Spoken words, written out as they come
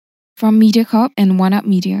From MediaCorp and One Up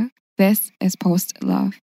Media, this is Post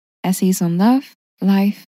Love, essays on love,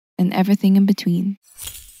 life, and everything in between.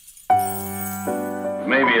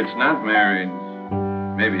 Maybe it's not marriage.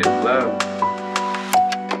 Maybe it's love.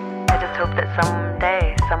 I just hope that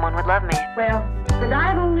someday someone would love me. Well, but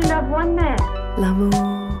I've only loved one man. L'amour.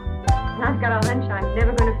 I've got a hunch I'm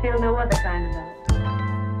never going to feel no other kind of love.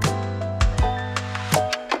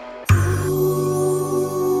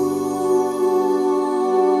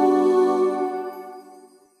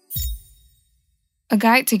 A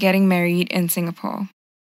Guide to Getting Married in Singapore.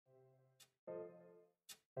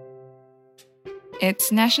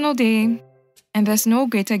 It's National Day, and there's no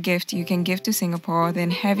greater gift you can give to Singapore than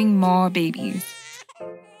having more babies.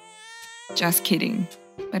 Just kidding.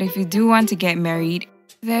 But if you do want to get married,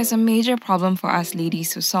 there's a major problem for us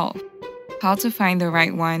ladies to solve. How to find the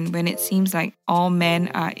right one when it seems like all men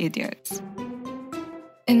are idiots.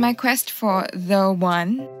 In my quest for the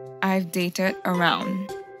one, I've dated around.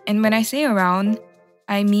 And when I say around,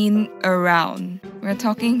 I mean around. We're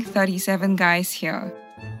talking 37 guys here.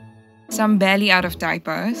 Some barely out of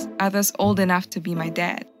diapers, others old enough to be my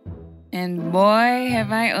dad. And boy,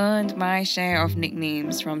 have I earned my share of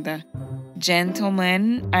nicknames from the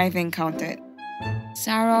gentlemen I've encountered.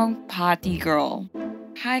 Sarong Party Girl,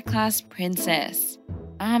 High Class Princess,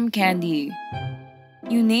 I'm Candy.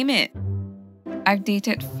 You name it. I've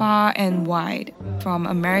dated far and wide, from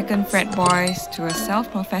American frat boys to a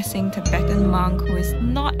self-professing Tibetan monk who is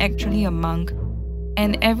not actually a monk,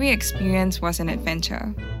 and every experience was an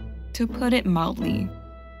adventure, to put it mildly.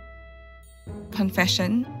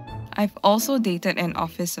 Confession, I've also dated an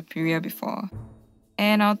office superior before,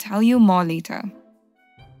 and I'll tell you more later.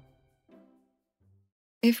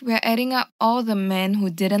 If we're adding up all the men who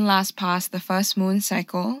didn't last past the first moon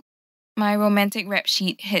cycle, my romantic rap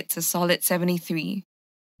sheet hits a solid 73.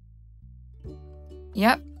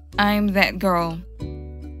 Yep, I'm that girl.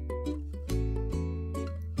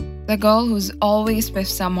 The girl who's always with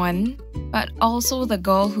someone, but also the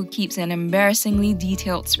girl who keeps an embarrassingly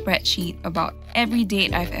detailed spreadsheet about every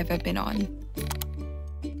date I've ever been on.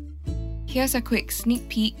 Here's a quick sneak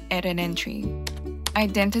peek at an entry.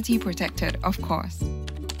 Identity protected, of course.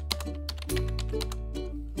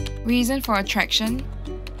 Reason for attraction?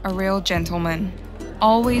 A real gentleman.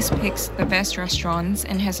 Always picks the best restaurants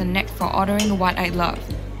and has a knack for ordering what I love.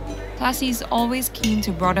 Plus, he's always keen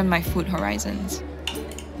to broaden my food horizons.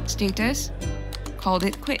 Status? Called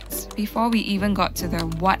it quits before we even got to the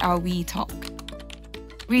what are we talk.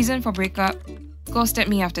 Reason for breakup? Ghosted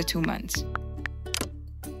me after 2 months.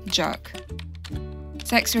 Jerk.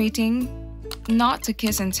 Sex rating? Not to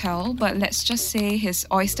kiss and tell, but let's just say his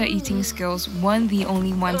oyster eating skills weren't the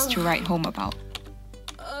only ones to write home about.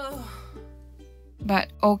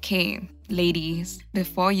 But okay, ladies,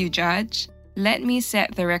 before you judge, let me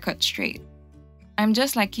set the record straight. I'm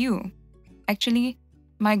just like you. Actually,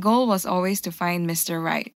 my goal was always to find Mr.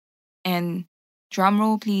 Right. And,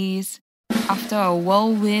 drumroll please, after a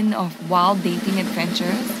whirlwind of wild dating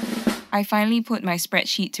adventures, I finally put my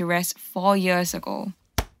spreadsheet to rest 4 years ago.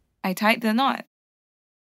 I tied the knot.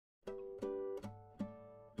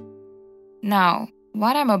 Now,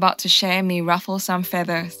 what I'm about to share may ruffle some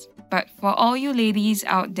feathers, but for all you ladies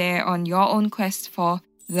out there on your own quest for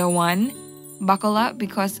the one, buckle up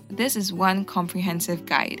because this is one comprehensive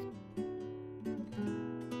guide.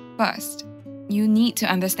 First, you need to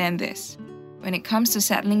understand this. When it comes to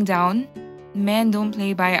settling down, men don't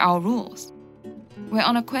play by our rules. We're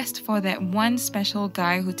on a quest for that one special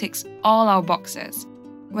guy who ticks all our boxes,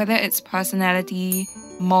 whether it's personality,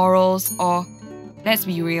 morals, or, let's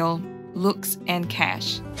be real, looks and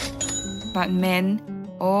cash. But men,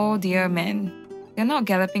 oh dear men, they're not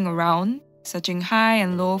galloping around, searching high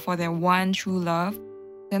and low for their one true love.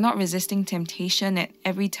 They're not resisting temptation at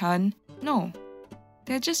every turn. No,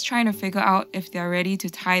 they're just trying to figure out if they're ready to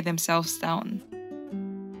tie themselves down.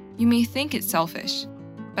 You may think it's selfish,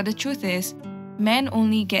 but the truth is, men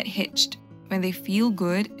only get hitched when they feel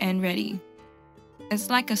good and ready.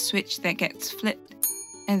 It's like a switch that gets flipped,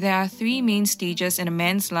 and there are 3 main stages in a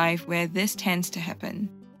man's life where this tends to happen.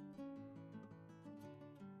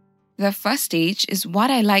 The first stage is what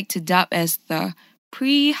I like to dub as the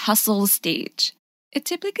pre-hustle stage. It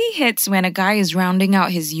typically hits when a guy is rounding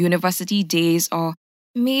out his university days or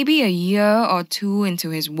maybe a year or 2 into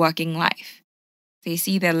his working life. They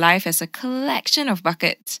see their life as a collection of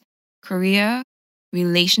buckets: career,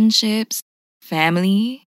 relationships,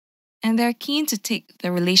 family, and they're keen to take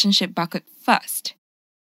the relationship bucket first.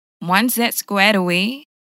 Once that's squared away,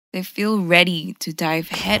 they feel ready to dive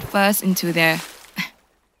headfirst into their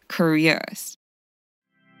careers.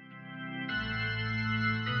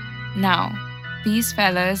 Now, These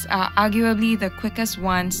fellas are arguably the quickest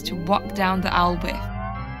ones to walk down the aisle with.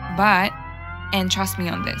 But, and trust me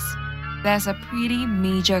on this, there's a pretty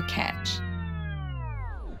major catch.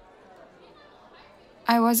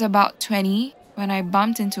 I was about 20 when I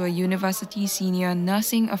bumped into a university senior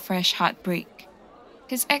nursing a fresh heartbreak.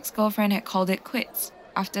 His ex-girlfriend had called it quits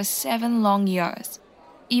after 7 long years,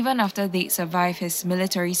 even after they'd survived his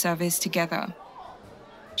military service together.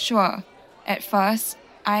 Sure, at first,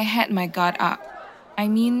 I had my guard up. I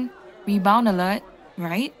mean, rebound alert,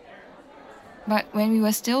 right? But when we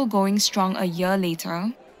were still going strong a year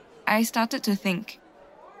later, I started to think,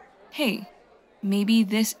 hey, maybe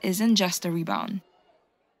this isn't just a rebound.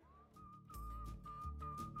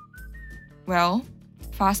 Well,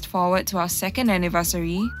 fast forward to our 2nd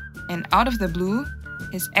anniversary, and out of the blue,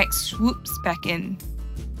 his ex swoops back in.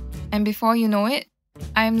 And before you know it,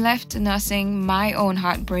 I'm left nursing my own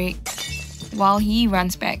heartbreak while he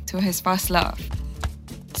runs back to his first love.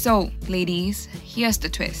 So, ladies, here's the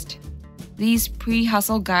twist. These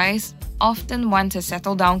pre-hustle guys often want to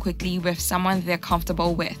settle down quickly with someone they're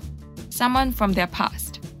comfortable with, someone from their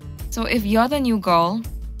past. So if you're the new girl,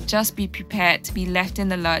 just be prepared to be left in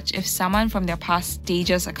the lurch if someone from their past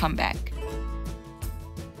stages a comeback.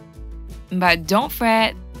 But don't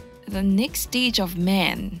fret, the next stage of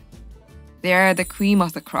men, they're the cream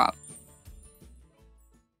of the crop.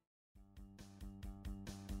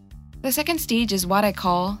 The second stage is what I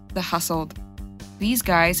call the hustled. These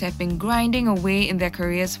guys have been grinding away in their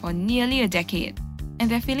careers for nearly a decade, and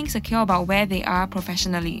they're feeling secure about where they are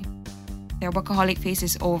professionally. Their workaholic phase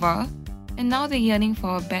is over, and now they're yearning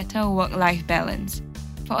for a better work-life balance,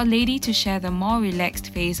 for a lady to share the more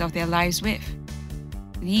relaxed phase of their lives with.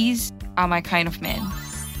 These are my kind of men.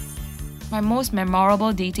 My most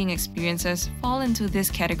memorable dating experiences fall into this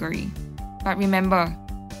category. But remember,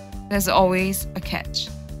 there's always a catch.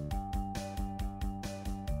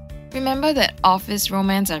 Remember that office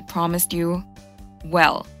romance I promised you?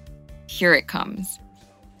 Well, here it comes.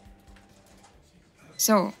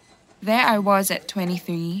 So, there I was at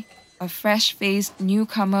 23, a fresh-faced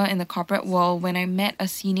newcomer in the corporate world when I met a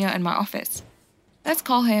senior in my office. Let's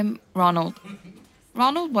call him Ronald.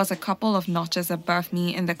 Ronald was a couple of notches above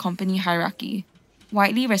me in the company hierarchy,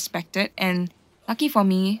 widely respected and, lucky for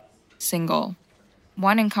me, single.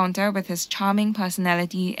 One encounter with his charming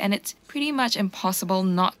personality and it's pretty much impossible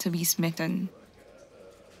not to be smitten.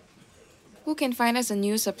 Who can find us a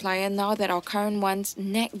new supplier now that our current one's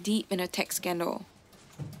neck deep in a tax scandal?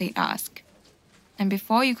 They'd ask. And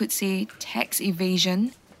before you could say tax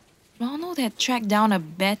evasion, Ronald had tracked down a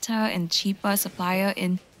better and cheaper supplier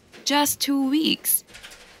in just 2 weeks.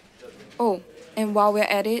 Oh, and while we're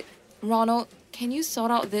at it, Ronald, can you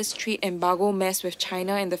sort out this trade embargo mess with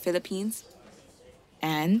China and the Philippines?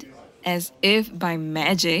 And, as if by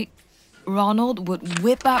magic, Ronald would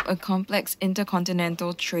whip up a complex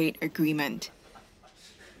intercontinental trade agreement.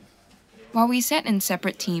 While we sat in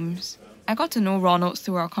separate teams, I got to know Ronald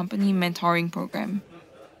through our company mentoring program.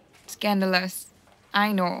 Scandalous,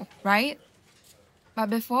 I know, right? But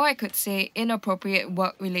before I could say inappropriate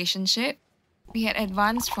work relationship, we had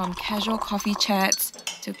advanced from casual coffee chats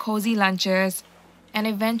to cozy lunches and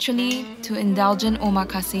eventually to indulgent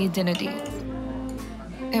omakase dinner dates.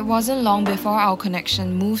 It wasn't long before our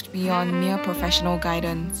connection moved beyond mere professional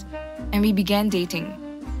guidance, and we began dating.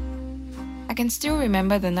 I can still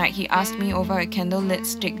remember the night he asked me over a candlelit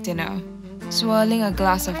steak dinner, swirling a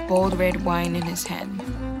glass of bold red wine in his hand.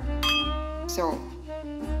 So,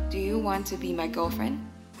 do you want to be my girlfriend?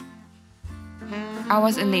 I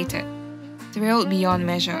was elated, thrilled beyond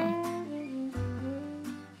measure.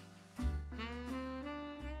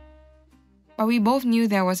 But we both knew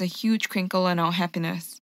there was a huge crinkle in our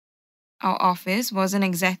happiness. Our office wasn't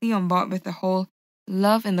exactly on board with the whole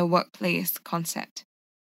love in the workplace concept.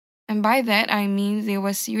 And by that I mean they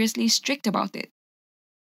were seriously strict about it.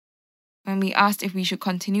 When we asked if we should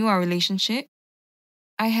continue our relationship,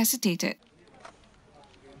 I hesitated.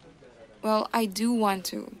 Well, I do want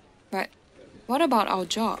to, but what about our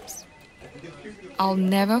jobs? I'll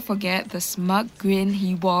never forget the smug grin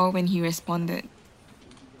he wore when he responded.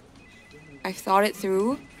 I've thought it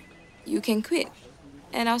through. You can quit,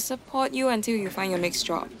 and I'll support you until you find your next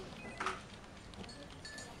job.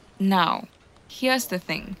 Now, here's the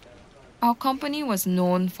thing. Our company was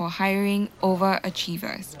known for hiring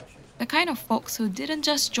overachievers, the kind of folks who didn't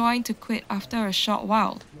just join to quit after a short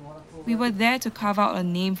while. We were there to carve out a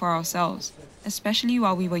name for ourselves, especially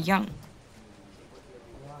while we were young.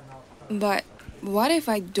 But what if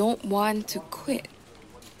I don't want to quit?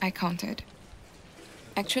 I countered.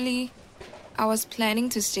 Actually, I was planning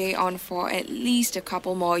to stay on for at least a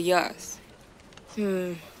couple more years.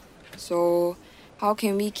 So How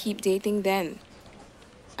can we keep dating then?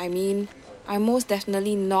 I mean, I'm most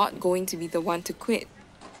definitely not going to be the one to quit.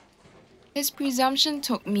 His presumption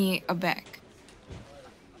took me aback.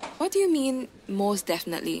 What do you mean, most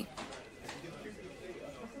definitely?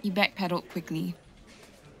 He backpedaled quickly.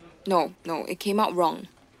 No, it came out wrong.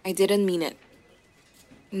 I didn't mean it.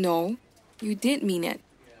 No, you did mean it.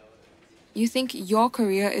 You think your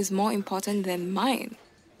career is more important than mine?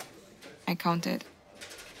 I countered.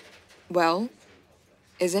 Well,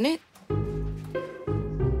 isn't it?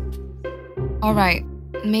 Alright,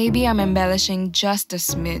 maybe I'm embellishing just a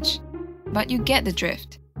smidge, but you get the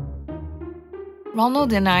drift.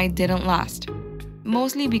 Ronald and I didn't last,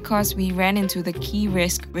 mostly because we ran into the key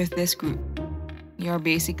risk with this group. You're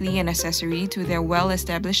basically an accessory to their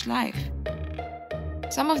well-established life.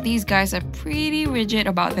 Some of these guys are pretty rigid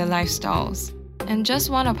about their lifestyles and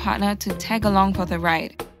just want a partner to tag along for the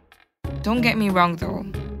ride. Don't get me wrong though,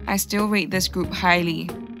 I still rate this group highly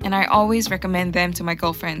and I always recommend them to my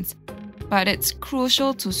girlfriends, but it's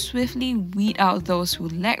crucial to swiftly weed out those who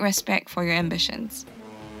lack respect for your ambitions.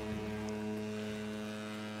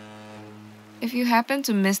 If you happen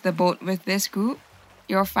to miss the boat with this group,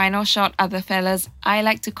 your final shot are the fellas I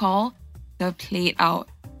like to call the played out.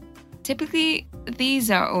 Typically,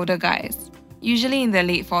 these are older guys, usually in their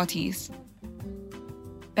late 40s.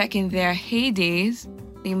 Back in their heydays,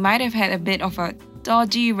 they might have had a bit of a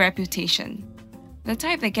dodgy reputation. The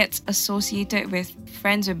type that gets associated with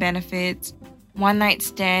friends with benefits, one-night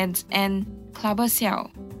stands, and clubber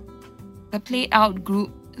xiao. The played out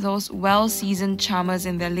group, those well-seasoned charmers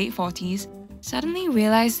in their late 40s, suddenly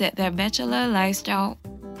realize that their bachelor lifestyle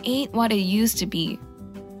ain't what it used to be.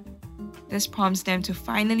 This prompts them to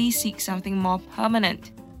finally seek something more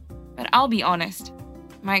permanent. But I'll be honest,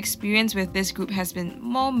 my experience with this group has been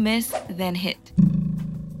more miss than hit.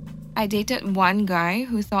 I dated one guy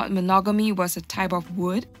who thought monogamy was a type of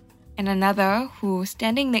wood, and another who,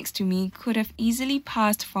 standing next to me, could have easily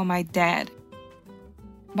passed for my dad.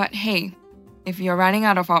 But hey, if you're running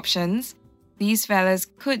out of options, these fellas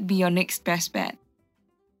could be your next best bet.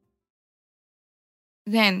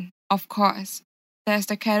 Then, of course, there's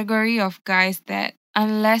the category of guys that,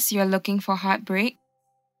 unless you're looking for heartbreak,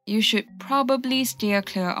 you should probably steer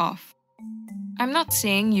clear of. I'm not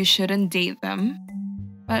saying you shouldn't date them,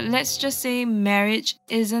 but let's just say marriage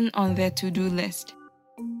isn't on their to-do list.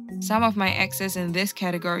 Some of my exes in this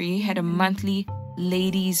category had a monthly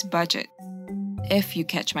ladies' budget, if you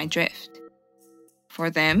catch my drift. For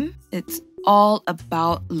them, it's all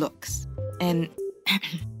about looks and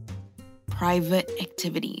private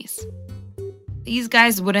activities. These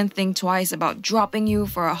guys wouldn't think twice about dropping you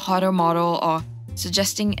for a hotter model or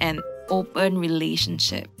suggesting an open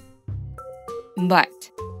relationship. But,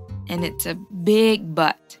 and it's a big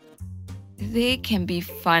but, they can be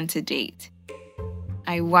fun to date.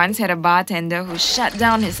 I once had a bartender who shut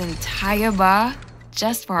down his entire bar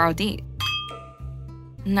just for our date.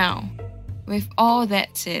 Now, with all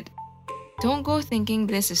that said, don't go thinking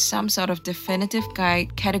this is some sort of definitive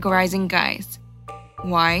guide categorizing guys.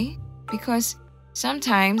 Why? Because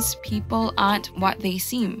sometimes people aren't what they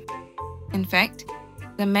seem. In fact,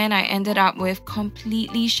 the man I ended up with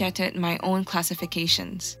completely shattered my own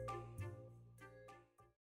classifications.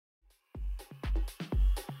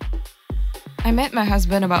 I met my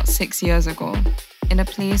husband about 6 years ago, in a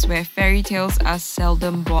place where fairy tales are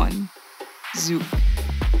seldom born, Zouk.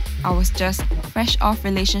 I was just fresh off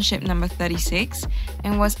relationship number 36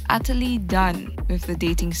 and was utterly done with the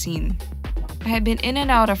dating scene. I had been in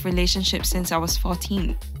and out of relationships since I was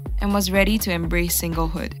 14 and was ready to embrace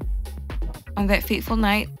singlehood. On that fateful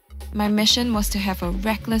night, my mission was to have a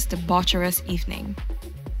reckless, debaucherous evening.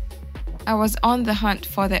 I was on the hunt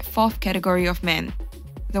for that fourth category of men,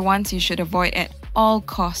 the ones you should avoid at all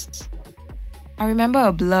costs. I remember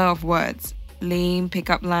a blur of words, lame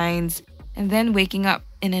pickup lines, and then waking up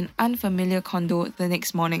in an unfamiliar condo the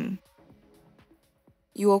next morning.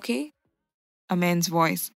 "You okay?" A man's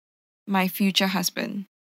voice, my future husband,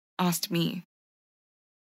 asked me.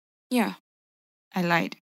 "Yeah," I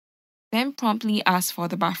lied, then promptly asked for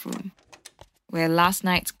the bathroom, where last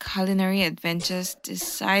night's culinary adventures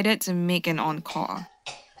decided to make an encore.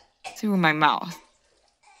 Through my mouth.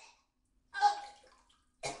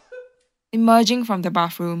 Emerging from the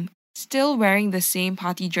bathroom, still wearing the same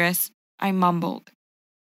party dress, I mumbled.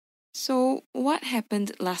 "So, what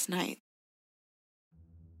happened last night?"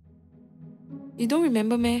 "You don't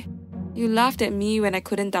remember, meh? You laughed at me when I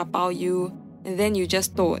couldn't dabao you, and then you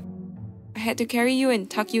just thought. I had to carry you and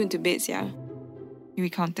tuck you into bed, yeah?" He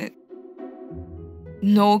recounted.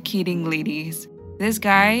 No kidding, ladies. This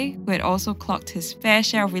guy, who had also clocked his fair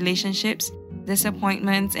share of relationships,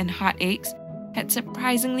 disappointments, and heartaches, had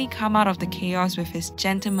surprisingly come out of the chaos with his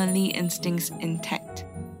gentlemanly instincts intact.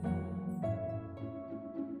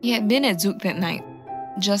 He had been at Zouk that night,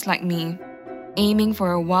 just like me, aiming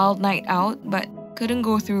for a wild night out but couldn't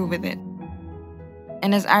go through with it.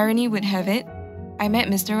 And as irony would have it, I met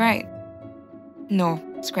Mr. Right. No,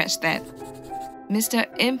 scratch that. Mr.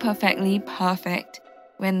 Imperfectly Perfect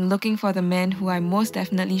when looking for the man who I most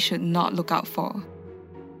definitely should not look out for.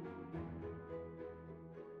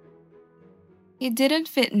 He didn't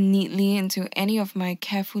fit neatly into any of my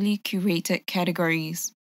carefully curated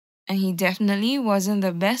categories, and he definitely wasn't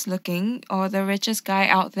the best looking or the richest guy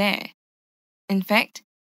out there. In fact,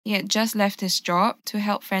 he had just left his job to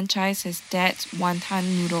help franchise his dad's wonton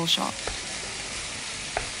noodle shop.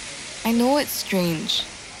 I know it's strange,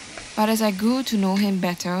 but as I grew to know him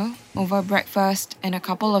better, over breakfast and a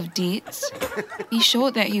couple of dates, he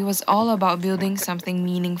showed that he was all about building something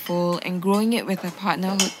meaningful and growing it with a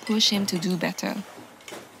partner who'd push him to do better.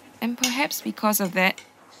 And perhaps because of that,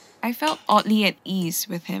 I felt oddly at ease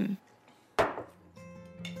with him.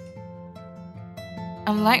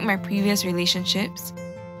 Unlike my previous relationships,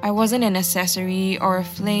 I wasn't an accessory or a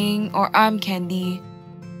fling or arm candy.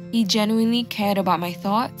 He genuinely cared about my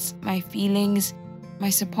thoughts, my feelings, my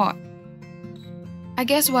support. I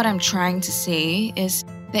guess what I'm trying to say is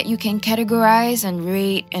that you can categorize and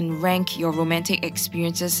rate and rank your romantic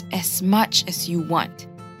experiences as much as you want,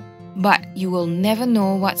 but you will never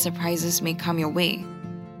know what surprises may come your way,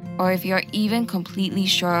 or if you're even completely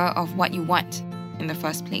sure of what you want in the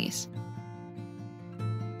first place.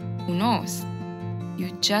 Who knows? You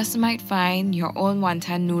just might find your own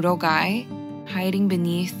wonton noodle guy hiding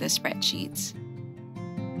beneath the spreadsheets.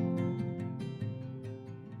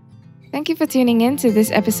 Thank you for tuning in to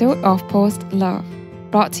this episode of Post Love,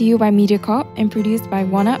 brought to you by MediaCorp and produced by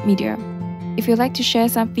One Up Media. If you'd like to share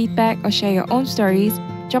some feedback or share your own stories,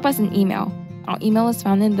 drop us an email. Our email is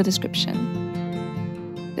found in the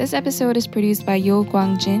description. This episode is produced by Yo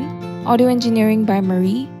Guang Jin, audio engineering by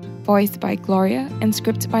Marie, voiced by Gloria, and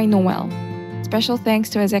script by Noel. Special thanks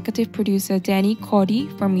to executive producer Danny Cordy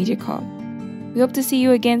from MediaCorp. We hope to see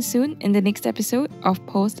you again soon in the next episode of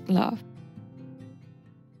Post Love.